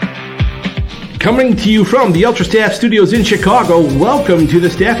Coming to you from the Ultra Staff Studios in Chicago, welcome to the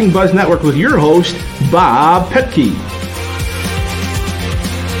Staffing Buzz Network with your host, Bob Petke.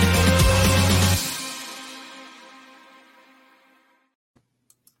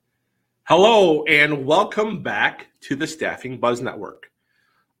 Hello, and welcome back to the Staffing Buzz Network.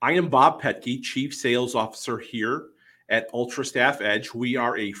 I am Bob Petke, Chief Sales Officer here at Ultra Staff Edge. We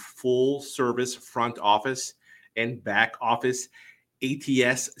are a full-service front office and back office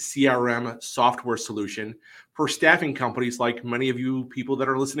ATS CRM software solution for staffing companies like many of you people that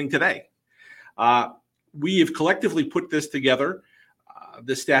are listening today. We have collectively put this together,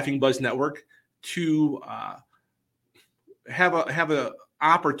 the Staffing Buzz Network, to have a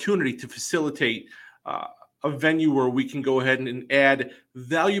opportunity to facilitate a venue where we can go ahead and add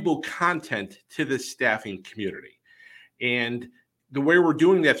valuable content to the staffing community. And the way we're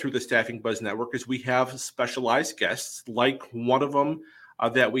doing that through the Staffing Buzz Network is we have specialized guests, like one of them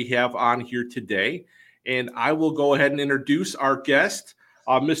that we have on here today. And I will go ahead and introduce our guest,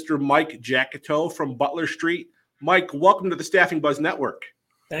 Mr. Mike Jacoutot from Butler Street. Mike, welcome to the Staffing Buzz Network.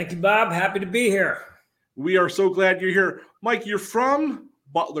 Thank you, Bob. Happy to be here. We are so glad you're here. Mike, you're from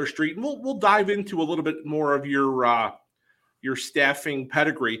Butler Street, and we'll dive into a little bit more of your staffing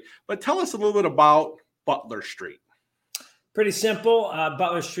pedigree. But tell us a little bit about Butler Street. Pretty simple.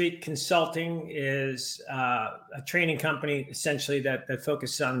 Butler Street Consulting is a training company, essentially, that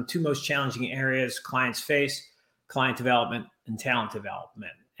focuses on the two most challenging areas clients face: client development and talent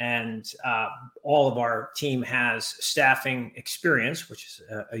development. And all of our team has staffing experience, which is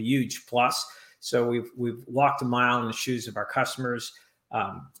a huge plus. So we've walked a mile in the shoes of our customers,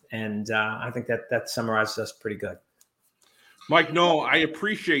 and I think that summarizes us pretty good. Mike, no, I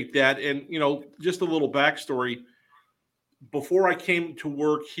appreciate that. And, just a little backstory. Before I came to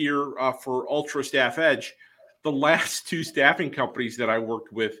work here for Ultra Staff Edge, the last two staffing companies that I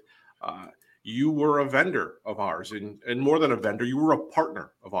worked with, you were a vendor of ours, and more than a vendor, you were a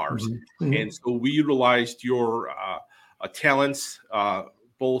partner of ours. Mm-hmm. And so we utilized your talents,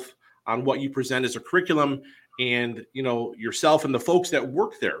 both on what you present as a curriculum and, yourself and the folks that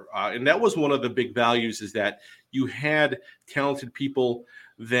work there. And that was one of the big values, is that you had talented people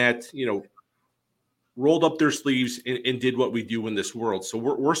that, rolled up their sleeves and did what we do in this world. So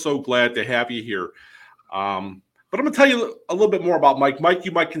we're so glad to have you here. But I'm going to tell you a little bit more about Mike. Mike,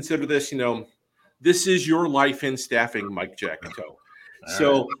 you might consider this, this is your life in staffing, Mike Jacoutot.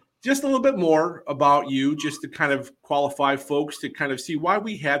 So just a little bit more about you, just to kind of qualify folks to kind of see why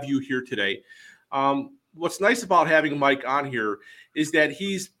we have you here today. What's nice about having Mike on here is that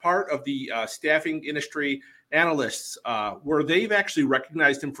he's part of the staffing industry analysts, where they've actually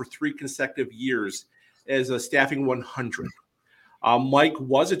recognized him for 3 consecutive years as a Staffing 100. Mike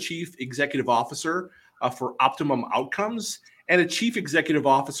was a Chief Executive Officer for Optimum Outcomes and a Chief Executive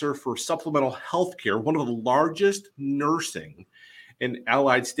Officer for Supplemental Healthcare, one of the largest nursing and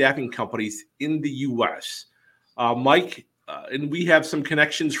allied staffing companies in the U.S. Mike, and we have some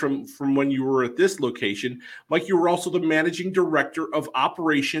connections from when you were at this location. Mike, you were also the Managing Director of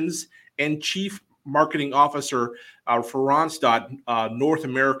Operations and Chief Marketing Officer for Randstad North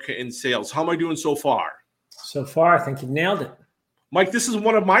America in sales. How am I doing so far? So far, I think you've nailed it. Mike, this is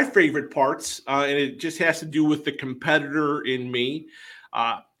one of my favorite parts, and it just has to do with the competitor in me.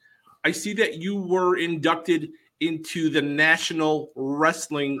 I see that you were inducted into the National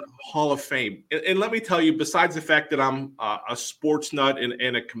Wrestling Hall of Fame. And let me tell you, besides the fact that I'm a sports nut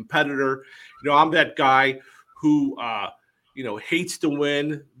and a competitor, I'm that guy who, hates to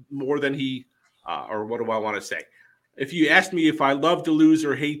win more than he or what do I want to say? If you ask me if I love to lose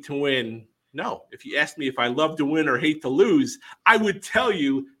or hate to win, no. If you ask me if I love to win or hate to lose, I would tell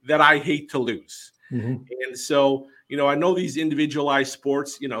you that I hate to lose. Mm-hmm. And so, I know these individualized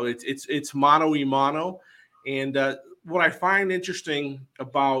sports, it's mano a mano. And what I find interesting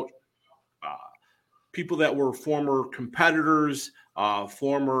about people that were former competitors,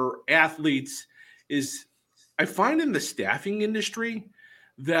 former athletes, is I find in the staffing industry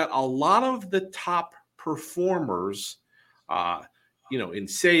that a lot of the top performers, in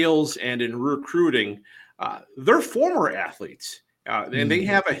sales and in recruiting, they're former athletes, and they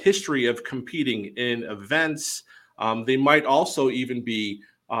have a history of competing in events. They might also even be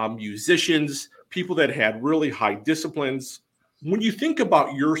musicians, people that had really high disciplines. When you think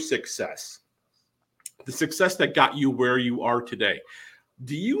about your success, the success that got you where you are today,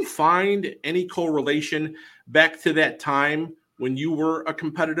 do you find any correlation back to that time when you were a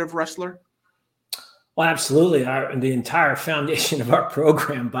competitive wrestler? Well, absolutely. The entire foundation of our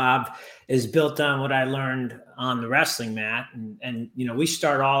program, Bob, is built on what I learned on the wrestling mat. And we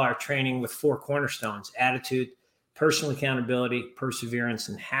start all our training with 4 cornerstones: attitude, personal accountability, perseverance,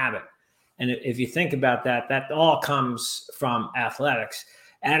 and habit. And if you think about that, that all comes from athletics.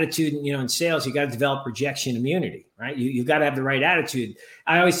 Attitude, in sales, you got to develop rejection immunity, right? You got to have the right attitude.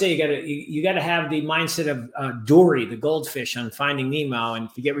 I always say you got to have the mindset of Dory, the goldfish on Finding Nemo. And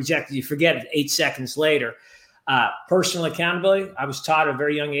if you get rejected, you forget it 8 seconds later. Personal accountability. I was taught at a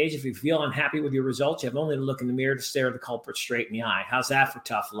very young age, if you feel unhappy with your results, you have only to look in the mirror to stare the culprit straight in the eye. How's that for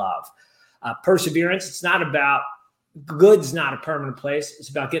tough love? Perseverance. It's not about good's not a permanent place. It's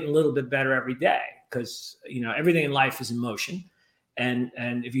about getting a little bit better every day, because everything in life is in motion. And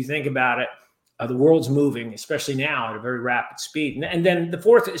if you think about it, the world's moving, especially now, at a very rapid speed. And then the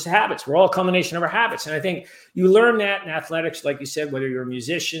fourth is habits. We're all a combination of our habits. And I think you learn that in athletics, like you said, whether you're a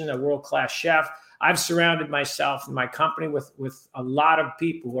musician, a world-class chef. I've surrounded myself and my company with a lot of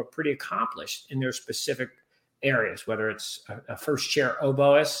people who are pretty accomplished in their specific areas, whether it's a first chair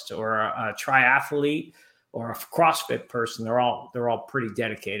oboist or a triathlete or a CrossFit person. They're all pretty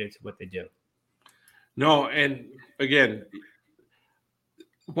dedicated to what they do. No, and again,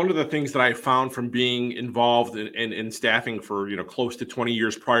 one of the things that I found from being involved in staffing for close to 20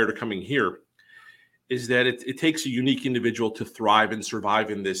 years prior to coming here is that it takes a unique individual to thrive and survive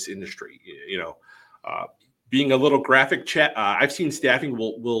in this industry. Being a little graphic chat, I've seen staffing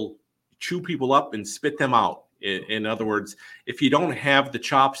will chew people up and spit them out. In other words, if you don't have the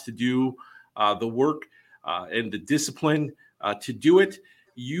chops to do the work and the discipline to do it,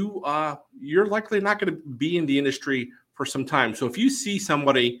 you're likely not going to be in the industry for some time. So if you see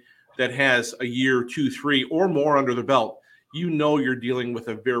somebody that has a year, 2, 3, or more under the belt, you're dealing with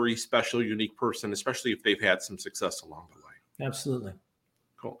a very special, unique person, especially if they've had some success along the way. Absolutely.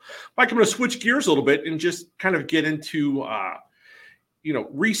 Cool. Mike, I'm going to switch gears a little bit and just kind of get into,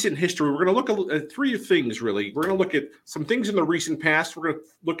 recent history. We're going to look at 3 things, really. We're going to look at some things in the recent past. We're going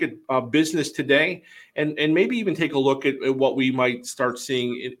to look at business today, and maybe even take a look at what we might start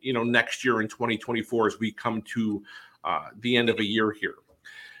seeing, next year in 2024 as we come to the end of a year here.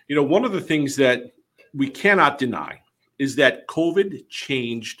 One of the things that we cannot deny is that COVID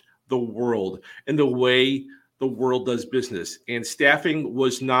changed the world and the way the world does business, and staffing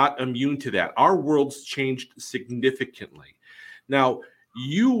was not immune to that. Our world's changed significantly. Now,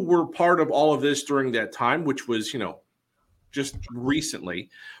 you were part of all of this during that time, which was, just recently.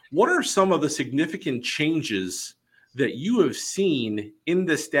 What are some of the significant changes that you have seen in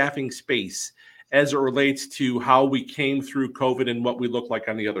the staffing space as it relates to how we came through COVID and what we look like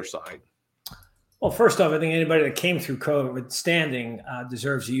on the other side? Well, first off, I think anybody that came through COVID standing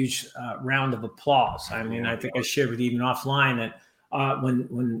deserves a huge round of applause. I mean, I think I shared with you even offline that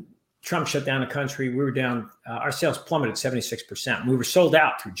when Trump shut down the country, we were down, our sales plummeted 76%. We were sold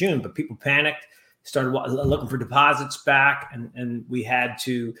out through June, but people panicked, started looking for deposits back, and we had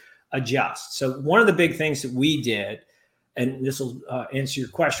to adjust. So one of the big things that we did, and this will answer your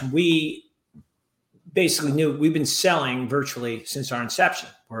question, we basically knew we've been selling virtually since our inception.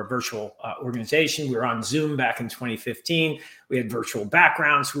 We're a virtual organization. We were on Zoom back in 2015. We had virtual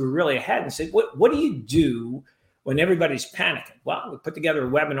backgrounds. We were really ahead and said, what do you do when everybody's panicking? Well, we put together a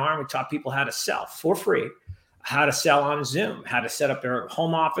webinar and we taught people how to sell for free, how to sell on Zoom, how to set up their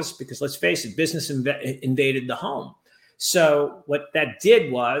home office, because let's face it, business invaded the home. So what that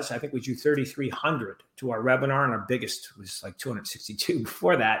did was, I think we drew 3,300 to our webinar, and our biggest was like 262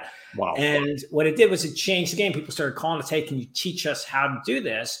 before that. Wow. And what it did was it changed the game. People started calling us, hey, can you teach us how to do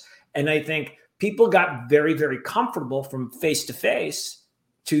this? And I think people got very, very comfortable from face-to-face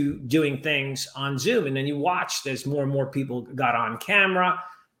to doing things on Zoom. And then you watched as more and more people got on camera.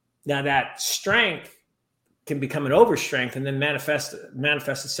 Now that strength can become an overstrength and then manifest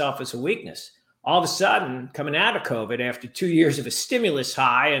itself as a weakness. All of a sudden, coming out of COVID, after 2 years of a stimulus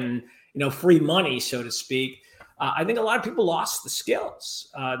high and free money, so to speak, I think a lot of people lost the skills,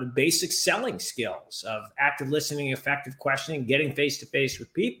 the basic selling skills of active listening, effective questioning, getting face to face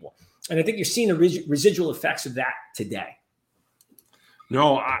with people, and I think you're seeing the residual effects of that today.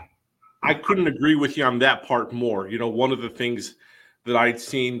 No, I couldn't agree with you on that part more. One of the things that I'd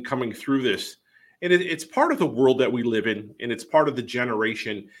seen coming through this, and it's part of the world that we live in, and it's part of the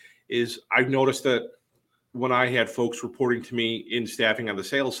generation. Is I've noticed that when I had folks reporting to me in staffing on the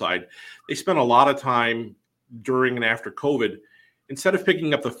sales side, they spent a lot of time during and after COVID. Instead of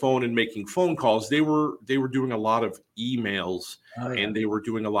picking up the phone and making phone calls, they were doing a lot of emails, and they were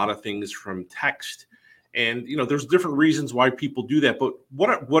doing a lot of things from text. And there's different reasons why people do that. But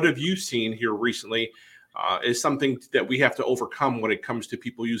what have you seen here recently is something that we have to overcome when it comes to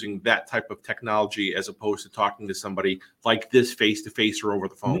people using that type of technology as opposed to talking to somebody like this face-to-face or over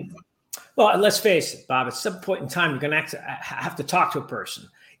the phone? Well, let's face it, Bob, at some point in time, you're going to have to talk to a person.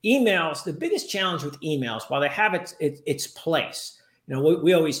 Emails, the biggest challenge with emails, while they have its place,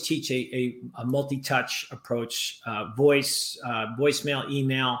 we always teach a multi-touch approach, voicemail,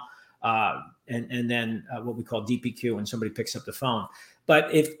 email, and then what we call DPQ when somebody picks up the phone.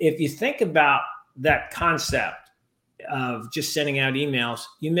 But if you think about that concept of just sending out emails,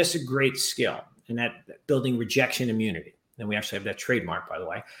 you miss a great skill, and that building rejection immunity. And we actually have that trademark, by the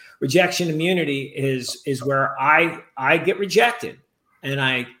way. Rejection immunity is where I get rejected and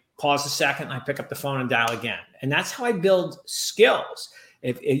I pause a second, and I pick up the phone and dial again. And that's how I build skills.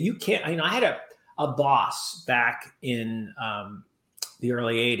 If you can't, I had a boss back in the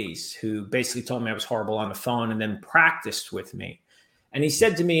early 80s who basically told me I was horrible on the phone and then practiced with me. And he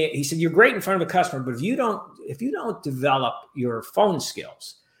said to me, you're great in front of a customer, but if you don't develop your phone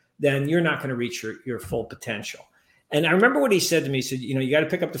skills, then you're not going to reach your full potential. And I remember what he said to me. He said, you got to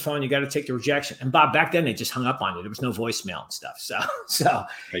pick up the phone. You got to take the rejection. And Bob, back then they just hung up on you. There was no voicemail and stuff. So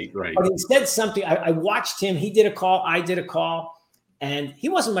right. But he said something. I watched him. He did a call. I did a call. And he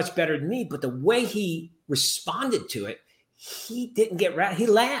wasn't much better than me. But the way he responded to it, he didn't get right. He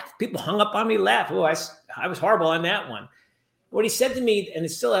laughed. People hung up on me, laughed. Oh, I was horrible on that one. What he said to me, and it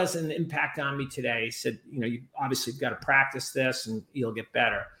still has an impact on me today, he said, you obviously got to practice this and you'll get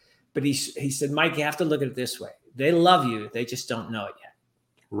better. But he said, Mike, you have to look at it this way. They love you. They just don't know it yet.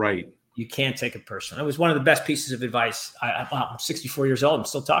 Right. You can't take it personally. It was one of the best pieces of advice. I'm 64 years old. I'm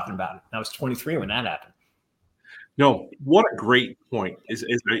still talking about it. I was 23 when that happened. No, what a great point.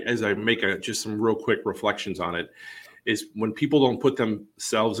 As I make just some real quick reflections on it, is when people don't put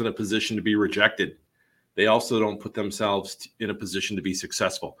themselves in a position to be rejected, they also don't put themselves in a position to be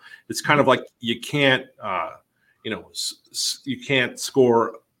successful. It's kind of like you can't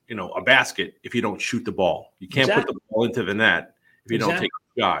score a basket if you don't shoot the ball. You can't put the ball into the net if you don't take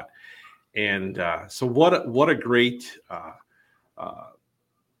a shot. And so what a great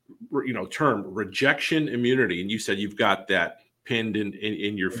term, rejection immunity. And you said you've got that pinned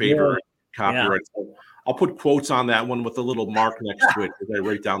in your favorite copyright. Yeah. So I'll put quotes on that one with a little mark next to it as I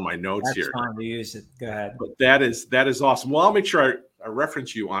write down my notes. That's here. That's fine to use it. Go ahead. But that is awesome. Well, I'll make sure I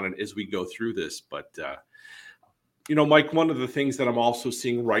reference you on it as we go through this. But Mike, one of the things that I'm also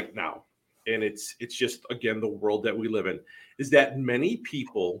seeing right now, and it's just, again, the world that we live in, is that many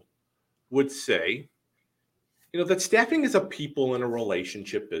people would say, that staffing is a people and a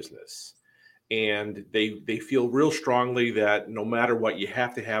relationship business. And they feel real strongly that no matter what, you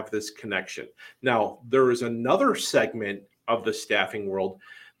have to have this connection. Now, there is another segment of the staffing world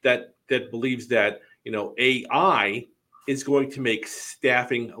that believes that, AI is going to make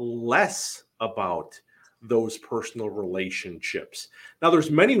staffing less about those personal relationships. Now, there's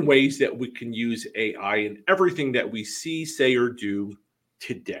many ways that we can use AI in everything that we see, say, or do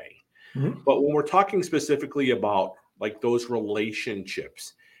today. Mm-hmm. But when we're talking specifically about like those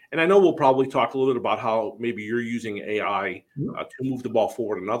relationships, and I know we'll probably talk a little bit about how maybe you're using AI to move the ball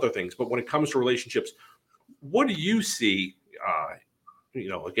forward and other things. But when it comes to relationships, what do you see?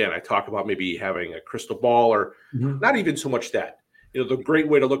 Again, I talk about maybe having a crystal ball or not even so much that. The great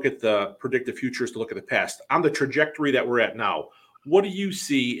way to look at the predictive future is to look at the past. On the trajectory that we're at now, what do you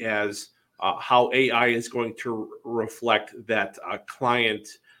see as how AI is going to reflect that client,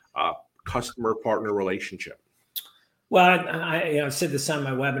 customer, partner relationship? Well, I said this on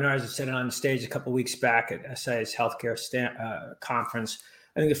my webinars. I said it on the stage a couple of weeks back at SIA's healthcare conference.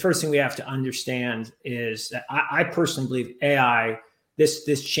 I think the first thing we have to understand is that I personally believe AI,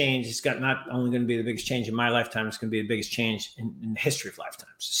 this change is not only going to be the biggest change in my lifetime, it's going to be the biggest change in the history of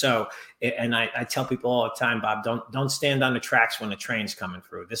lifetimes. So, and I tell people all the time, Bob, don't stand on the tracks when the train's coming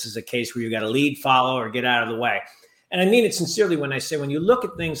through. This is a case where you got to lead, follow, or get out of the way. And I mean it sincerely when I say, when you look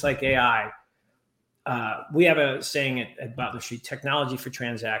at things like AI, we have a saying at Butler Street: technology for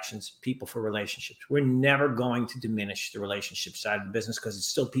transactions, people for relationships. We're never going to diminish the relationship side of the business because it's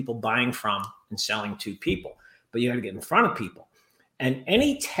still people buying from and selling to people. But you got to get in front of people. And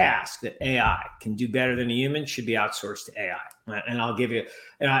any task that AI can do better than a human should be outsourced to AI. And I'll give you,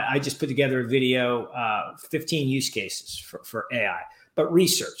 and I just put together a video, 15 use cases for AI, but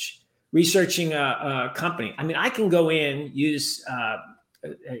researching a company. I mean, I can go in, use a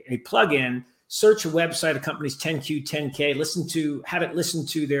plugin, search a website, a company's 10Q, 10K, have it listen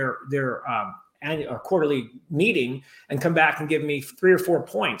to their annual or quarterly meeting and come back and give me 3 or 4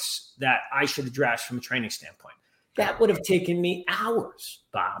 points that I should address from a training standpoint. That would have taken me hours,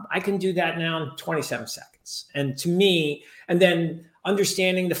 Bob. I can do that now in 27 seconds. And to me, and then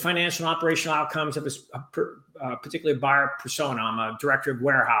understanding the financial and operational outcomes of a particular buyer persona. I'm a director of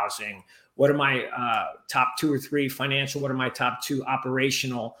warehousing. What are my top 2 or 3 financial? What are my top 2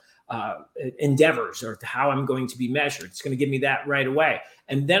 operational endeavors or to how I'm going to be measured. It's going to give me that right away.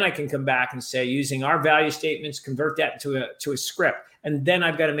 And then I can come back and say, using our value statements, convert that to a script. And then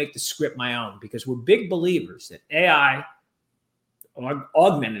I've got to make the script my own, because we're big believers that AI,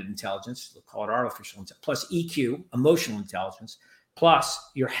 augmented intelligence, we'll call it artificial intelligence, plus EQ, emotional intelligence,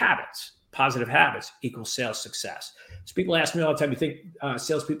 plus your habits, positive habits, equals sales success. So people ask me all the time, you think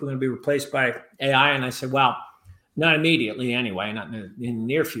salespeople are going to be replaced by AI? And I said, well, not immediately anyway, not in the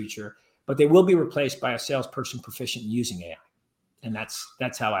near future, but they will be replaced by a salesperson proficient in using AI. And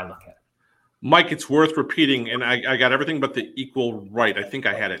that's how I look at it. Mike, it's worth repeating, and I got everything but the equal right. I think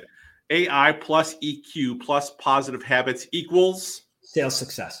I had it. AI plus EQ plus positive habits equals sales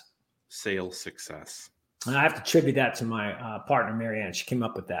success. Sales success. And I have to attribute that to my partner, Marianne. She came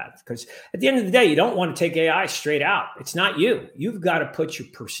up with that, because at the end of the day, you don't want to take AI straight out. It's not you. You've got to put your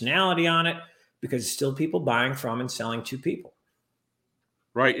personality on it, because it's still people buying from and selling to people.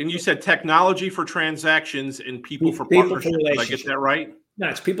 Right. And you said technology for transactions and people for partnerships. Did I get that right? No,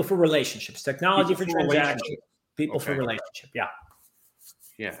 it's people for relationships. Technology for transactions, people for relationship. Yeah.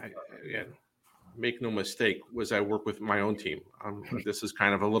 Yeah. Make no mistake, as I work with my own team. This is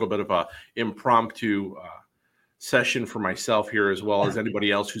kind of a little bit of a impromptu session for myself here, as well as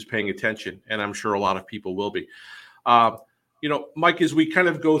anybody else who's paying attention. And I'm sure a lot of people will be. Mike, as we kind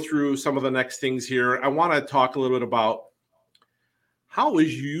of go through some of the next things here, I want to talk a little bit about how are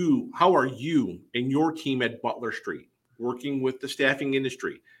you and your team at Butler Street working with the staffing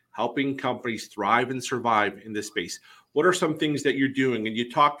industry, helping companies thrive and survive in this space? What are some things that you're doing? And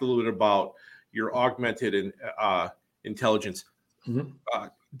you talked a little bit about your augmented intelligence.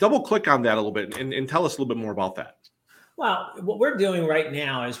 Double click on that a little bit and tell us a little bit more about that. Well, what we're doing right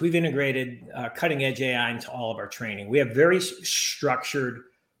now is we've integrated cutting edge AI into all of our training. We have very structured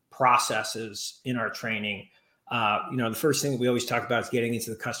processes in our training. The first thing that we always talk about is getting into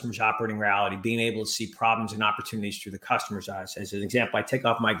the customer's operating reality, being able to see problems and opportunities through the customer's eyes. As an example, I take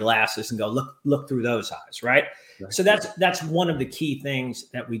off my glasses and go, look through those eyes, right? So that's one of the key things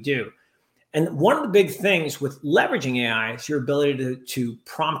that we do. And one of the big things with leveraging AI is your ability to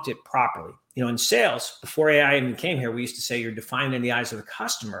prompt it properly. In sales, before AI even came here, we used to say you're defined in the eyes of the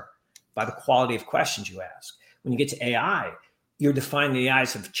customer by the quality of questions you ask. When you get to AI, you're defined in the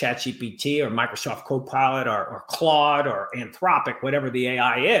eyes of ChatGPT or Microsoft Copilot or Claude or Anthropic, whatever the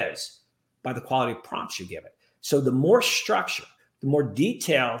AI is, by the quality of prompts you give it. So the more structure, the more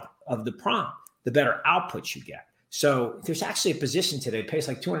detailed of the prompt, the better outputs you get. So there's actually a position today, pays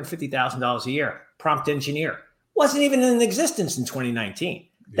like $250,000 a year, prompt engineer. Wasn't even in existence in 2019.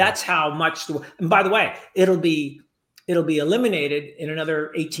 Yeah. That's how much. And by the way, it'll be eliminated in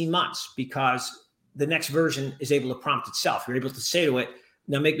another 18 months, because the next version is able to prompt itself. You're able to say to it,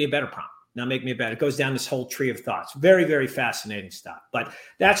 now make me a better prompt. Now make me a better. It goes down this whole tree of thoughts. Very, very fascinating stuff. But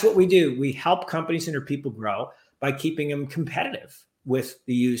that's what we do. We help companies and their people grow by keeping them competitive with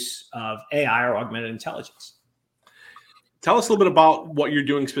the use of AI or augmented intelligence. Tell us a little bit about what you're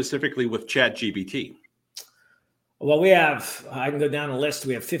doing specifically with ChatGPT. Well, I can go down a list.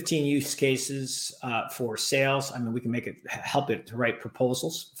 We have 15 use cases for sales. I mean, we can help it to write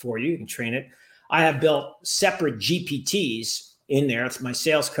proposals for you. You can train it. I have built separate GPTs in there. It's my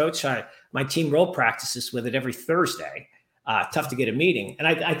sales coach. My team role practices with it every Thursday. Tough to get a meeting. And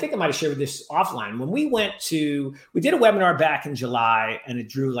I think I might have shared this offline. When we did a webinar back in July, and it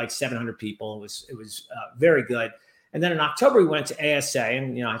drew like 700 people. It was very good. And then in October, we went to ASA,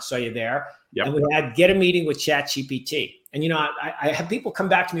 and I saw you there. Yep. And we had get a meeting with ChatGPT. And I have people come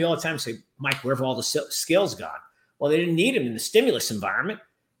back to me all the time and say, Mike, where have all the skills gone? Well, they didn't need them in the stimulus environment.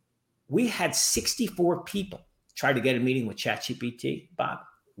 We had 64 people try to get a meeting with ChatGPT. Bob,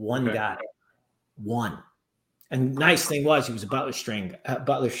 one guy, one. And nice thing was he was a Butler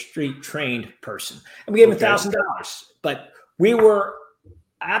Street trained person, and we gave him $1,000. But we were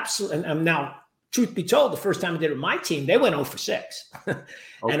absolutely, and now, truth be told, the first time I did it with my team, they went 0 for 6.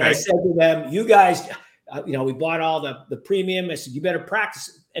 And I said to them, you guys, we bought all the premium. I said, you better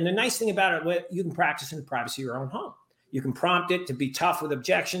practice. And the nice thing about it, you can practice in the privacy of your own home. You can prompt it to be tough with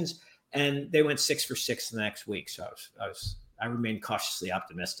objections. And they went 6 for 6 the next week. So I remained cautiously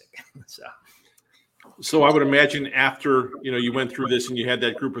optimistic. So I would imagine after, you went through this and you had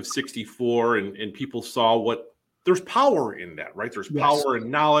that group of 64 and people saw there's power in that, right? There's power in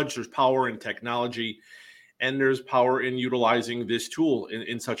knowledge, there's power in technology, and there's power in utilizing this tool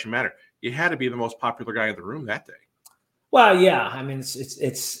in such a manner. You had to be the most popular guy in the room that day. Well, yeah. I mean,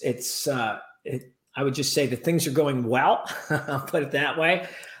 I would just say that things are going well. I'll put it that way.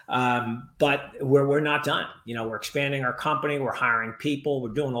 But we're not done. We're expanding our company. We're hiring people. We're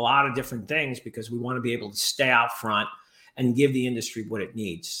doing a lot of different things because we want to be able to stay out front and give the industry what it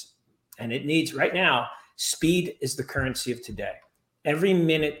needs. And it needs right now, speed is the currency of today. Every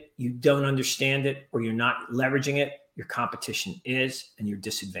minute you don't understand it or you're not leveraging it, your competition is, and you're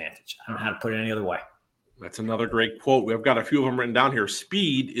disadvantaged. I don't know how to put it any other way. That's another great quote. We've got a few of them written down here.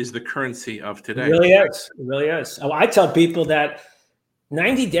 Speed is the currency of today. It really is. It really is. Oh, I tell people that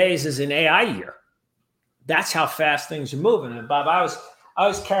 90 days is an AI year. That's how fast things are moving. And Bob, I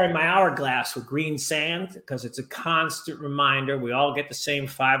was carrying my hourglass with green sand because it's a constant reminder. We all get the same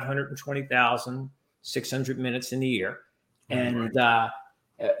 520,600 minutes in a year. And,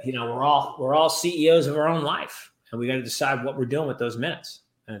 we're all CEOs of our own life, and we got to decide what we're doing with those minutes.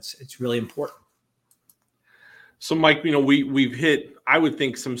 And it's really important. So, Mike, we've hit, I would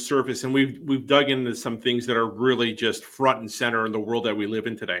think, some surface, and we've dug into some things that are really just front and center in the world that we live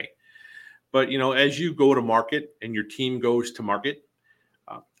in today. But, as you go to market and your team goes to market,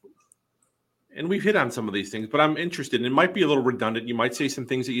 and we've hit on some of these things, but I'm interested, and it might be a little redundant. You might say some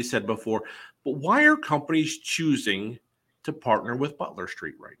things that you said before, but why are companies choosing to partner with Butler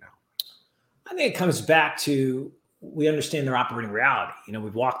Street right now? I think it comes back to, we understand their operating reality.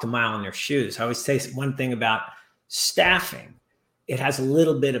 We've walked a mile in their shoes. I always say one thing about staffing. It has a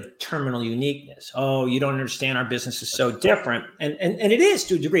little bit of terminal uniqueness. Oh, you don't understand, our business is so different. And it is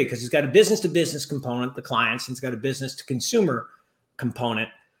to a degree, because it's got a business to business component, the clients, and it's got a business to consumer component,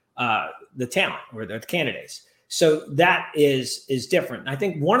 the talent or the candidates. So that is different. I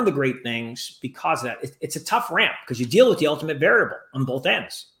think one of the great things, because of that, it's a tough ramp because you deal with the ultimate variable on both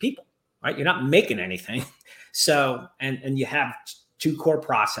ends, people, right? You're not making anything. So, and you have two core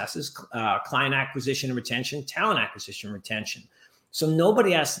processes, client acquisition and retention, talent acquisition and retention. So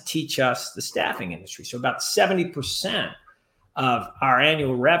nobody has to teach us the staffing industry. So about 70% of our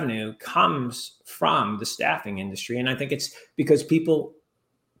annual revenue comes from the staffing industry. And I think it's because people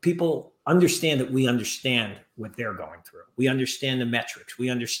understand that we understand what they're going through. We understand the metrics. We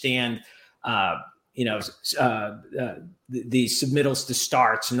understand, the submittals to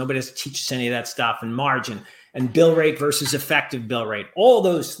starts, and nobody has to teach us any of that stuff, and margin and bill rate versus effective bill rate. All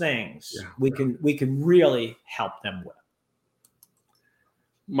those things we can really help them with.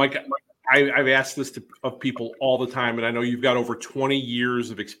 Mike, I've asked this of people all the time, and I know you've got over 20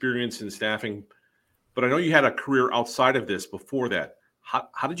 years of experience in staffing, but I know you had a career outside of this before that.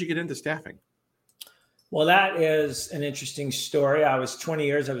 How did you get into staffing? Well, that is an interesting story. I was 20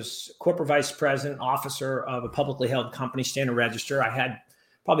 years. I was corporate vice president, officer of a publicly held company, Standard Register. I had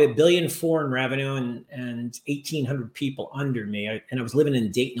probably $1.4 billion in revenue and 1,800 people under me. And I was living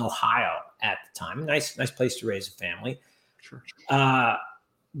in Dayton, Ohio at the time. Nice place to raise a family. Sure.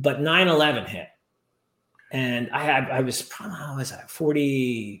 But 9/11 hit. And I was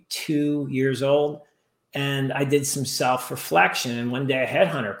 42 years old. And I did some self-reflection. And one day a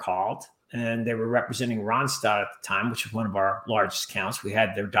headhunter called, and they were representing Randstad at the time, which was one of our largest accounts. We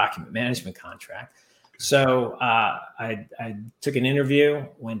had their document management contract. So I took an interview,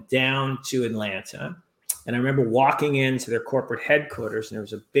 went down to Atlanta. And I remember walking into their corporate headquarters, and there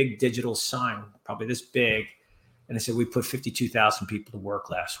was a big digital sign, probably this big. And I said, we put 52,000 people to work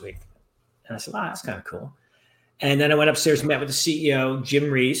last week. And I said, wow, that's kind of cool. And then I went upstairs and met with the CEO, Jim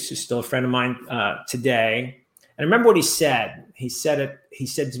Reese, who's still a friend of mine today. And I remember what he said. He said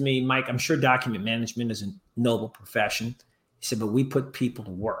to me, Mike, I'm sure document management is a noble profession. He said, but we put people to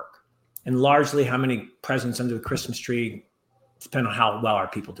work. And largely how many presents under the Christmas tree depend on how well our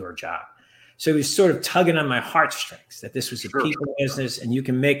people do our job. So he was sort of tugging on my heartstrings that this was a people business and you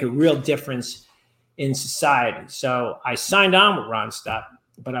can make a real difference in society. So I signed on with Randstad.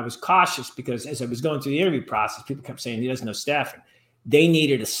 But I was cautious because as I was going through the interview process, people kept saying he doesn't know staffing. They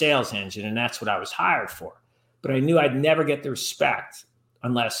needed a sales engine, and that's what I was hired for. But I knew I'd never get the respect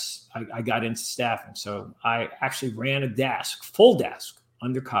unless I got into staffing. So I actually ran a desk, full desk,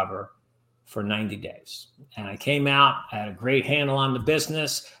 undercover for 90 days. And I came out, I had a great handle on the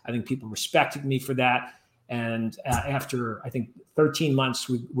business. I think people respected me for that. And after, I think, 13 months,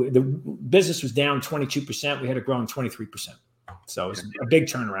 the business was down 22%. We had it growing 23%. So it was a big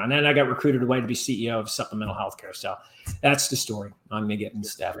turnaround. And I got recruited away to be CEO of supplemental healthcare. So that's the story on me getting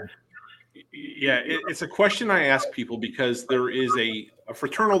staffing. Yeah, it's a question I ask people because there is a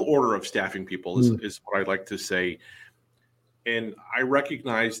fraternal order of staffing people is what I like to say. And I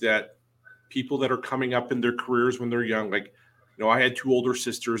recognize that people that are coming up in their careers when they're young, like, I had two older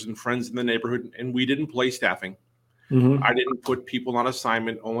sisters and friends in the neighborhood, and we didn't play staffing. Mm-hmm. I didn't put people on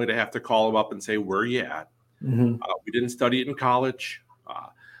assignment only to have to call them up and say, where are you at? Mm-hmm. We didn't study it in college,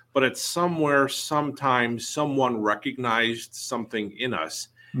 but at sometime, someone recognized something in us,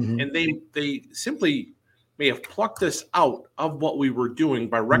 and they simply may have plucked us out of what we were doing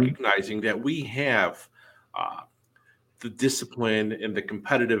by recognizing that we have the discipline and the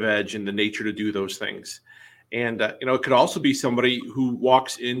competitive edge and the nature to do those things. And, it could also be somebody who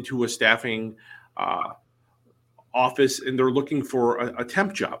walks into a staffing office and they're looking for a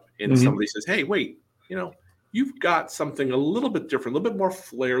temp job. And somebody says, hey, wait, you've got something a little bit different, a little bit more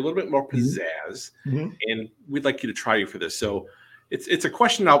flair, a little bit more pizzazz, and we'd like you to try you for this. So it's a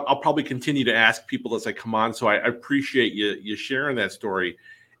question I'll probably continue to ask people as I come on. So I appreciate you sharing that story.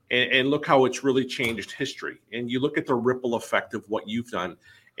 And look how it's really changed history. And you look at the ripple effect of what you've done,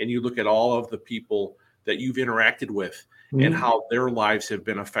 and you look at all of the people that you've interacted with and how their lives have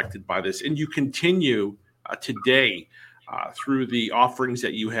been affected by this. And you continue today through the offerings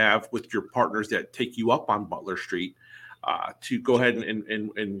that you have with your partners that take you up on Butler Street to go ahead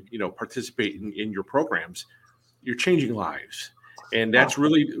and participate in your programs. You're changing lives. And that's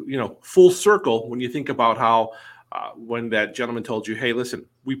really, full circle when you think about how when that gentleman told you, hey, listen,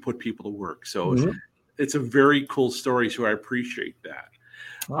 we put people to work. So it's a very cool story. So I appreciate that.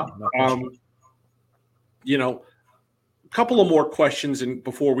 A couple of more questions. And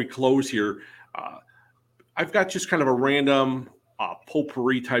before we close here, I've got just kind of a random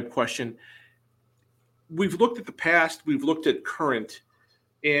potpourri type question. We've looked at the past, we've looked at current,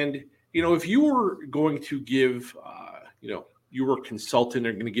 and, if you were going to give, you were a consultant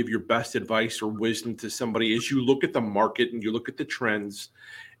and going to give your best advice or wisdom to somebody as you look at the market and you look at the trends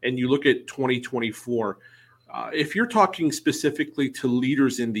and you look at 2024, if you're talking specifically to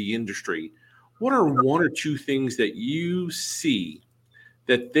leaders in the industry, what are one or two things that you see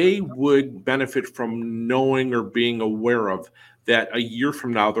that they would benefit from knowing or being aware of that a year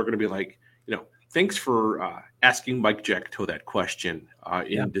from now they're going to be like, thanks for asking Mike Jacoutot that question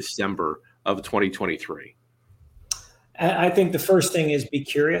in December of 2023? I think the first thing is be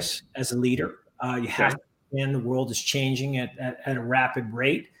curious as a leader. You have to understand the world is changing at a rapid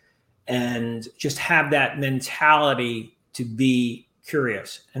rate, and just have that mentality to be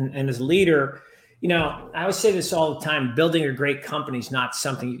curious. And as a leader, I always say this all the time, building a great company is not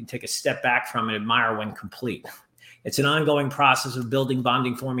something you can take a step back from and admire when complete. It's an ongoing process of building,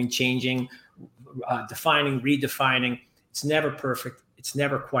 bonding, forming, changing, defining, redefining. It's never perfect. It's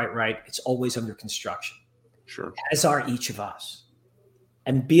never quite right. It's always under construction. Sure. As are each of us.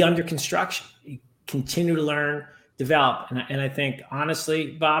 And be under construction. You continue to learn, develop. And I think,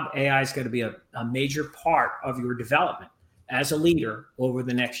 honestly, Bob, AI is going to be a major part of your development as a leader over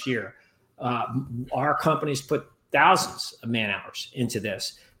the next year. Our company's put thousands of man hours into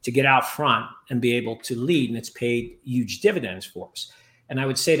this to get out front and be able to lead, and it's paid huge dividends for us. And I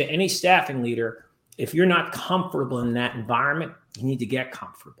would say to any staffing leader, if you're not comfortable in that environment, you need to get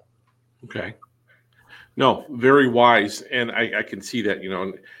comfortable. Okay. No, very wise. And I can see that,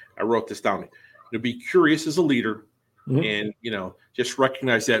 and I wrote this down. Be curious as a leader and, just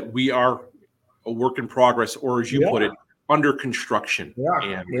recognize that we are a work in progress, or as you put it, under construction.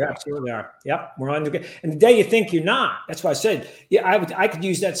 We absolutely are. Yep. We're under. And the day you think you're not, that's why I said, I could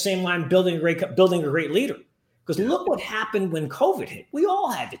use that same line, building a great leader. Because look what happened when COVID hit. We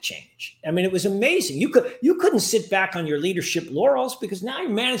all had to change. I mean, it was amazing. You couldn't sit back on your leadership laurels because now you're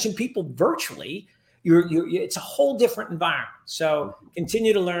managing people virtually. It's a whole different environment. So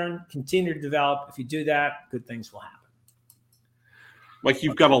continue to learn, continue to develop. If you do that, good things will happen. Mike,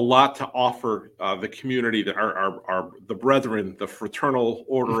 you've got a lot to offer the community, the brethren, the fraternal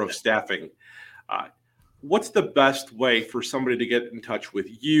order of staffing. What's the best way for somebody to get in touch with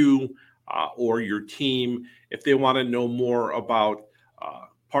you or your team if they want to know more about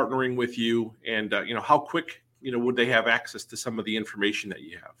partnering with you? And how quick would they have access to some of the information that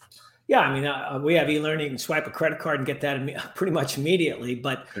you have? Yeah, I mean, we have e-learning. You can swipe a credit card and get that pretty much immediately.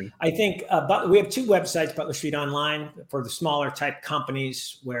 But I think we have two websites, Butler Street Online, for the smaller type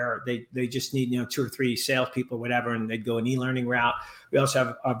companies where they just need 2 or 3 salespeople or whatever, and they'd go an e-learning route. We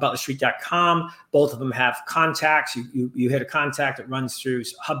also have butlerstreet.com. Both of them have contacts. You hit a contact, it runs through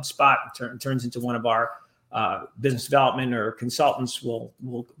HubSpot and turns into one of our business development or consultants will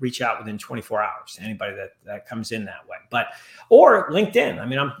reach out within 24 hours to anybody that comes in that way. Or LinkedIn. I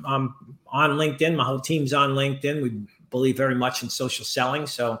mean, I'm on LinkedIn. My whole team's on LinkedIn. We believe very much in social selling,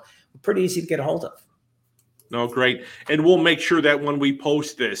 so we're pretty easy to get a hold of. No, great. And we'll make sure that when we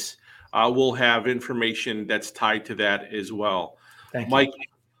post this, we'll have information that's tied to that as well. Thank you. Mike,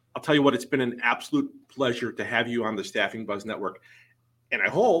 I'll tell you what, it's been an absolute pleasure to have you on the Staffing Buzz Network. And I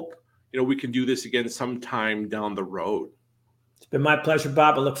hope we can do this again sometime down the road. It's been my pleasure,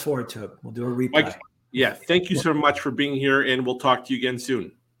 Bob. I look forward to it. We'll do a replay. Mike, thank you so much for being here, and we'll talk to you again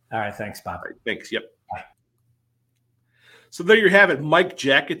soon. All right, thanks, Bob. Right, thanks. Yep. Bye. So there you have it, Mike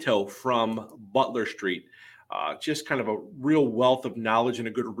Jacoutot from Butler Street. Just kind of a real wealth of knowledge and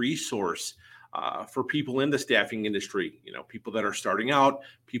a good resource for people in the staffing industry, people that are starting out,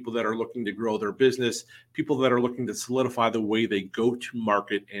 people that are looking to grow their business, people that are looking to solidify the way they go to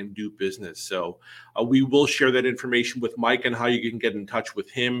market and do business. So we will share that information with Mike and how you can get in touch with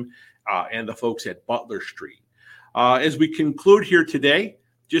him and the folks at Butler Street. As we conclude here today,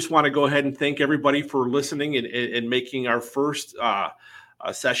 just want to go ahead and thank everybody for listening and making our first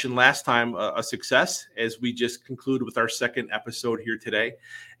session last time a success, as we just conclude with our second episode here today.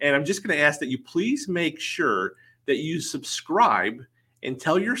 And I'm just going to ask that you please make sure that you subscribe and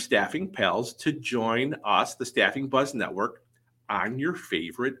tell your staffing pals to join us, the Staffing Buzz Network, on your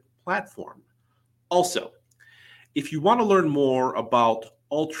favorite platform. Also, if you want to learn more about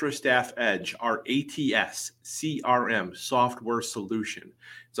Ultra Staff Edge, our ATS CRM software solution,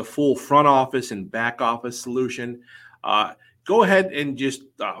 it's a full front office and back office solution. Go ahead and just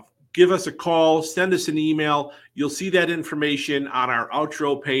give us a call, send us an email. You'll see that information on our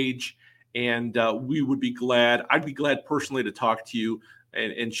outro page, and we would be glad. I'd be glad personally to talk to you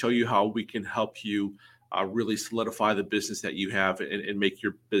and show you how we can help you really solidify the business that you have and make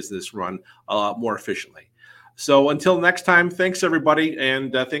your business run a lot more efficiently. So until next time, thanks everybody,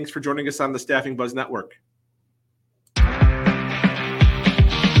 and thanks for joining us on the Staffing Buzz Network.